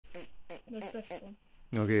This one.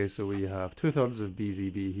 Okay, so we have 2/3 of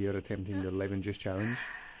BZB here attempting the lemon juice challenge.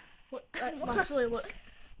 Look, actually, look.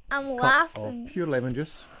 I'm Cup laughing. of pure lemon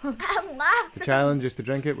juice. I'm laughing. The challenge is to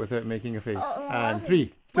drink it without making a face. Oh, I'm And laughing. 3,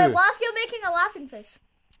 2. Wait, what if you're making a laughing face?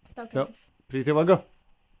 Still No. counts. 3, 2, 1, go.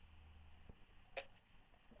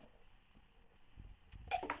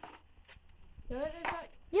 You like this, Zack?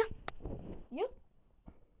 Yeah. You?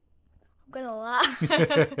 I'm gonna laugh.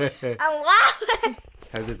 I'm laughing.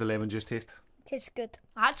 How did the lemon juice taste? Tastes good.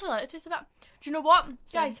 I actually like the taste of it. Do you know what,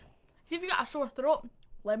 guys? See if you got a sore throat,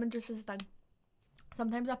 lemon juice is the thing.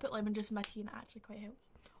 Sometimes I put lemon juice in my tea and it actually quite helps.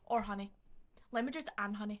 Or honey. Lemon juice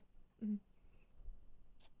and honey. Mm.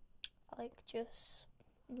 I like juice.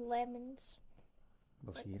 Lemons.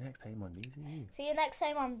 We'll see you next time on BZB. See you next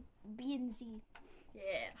time on B and Z.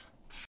 Yeah.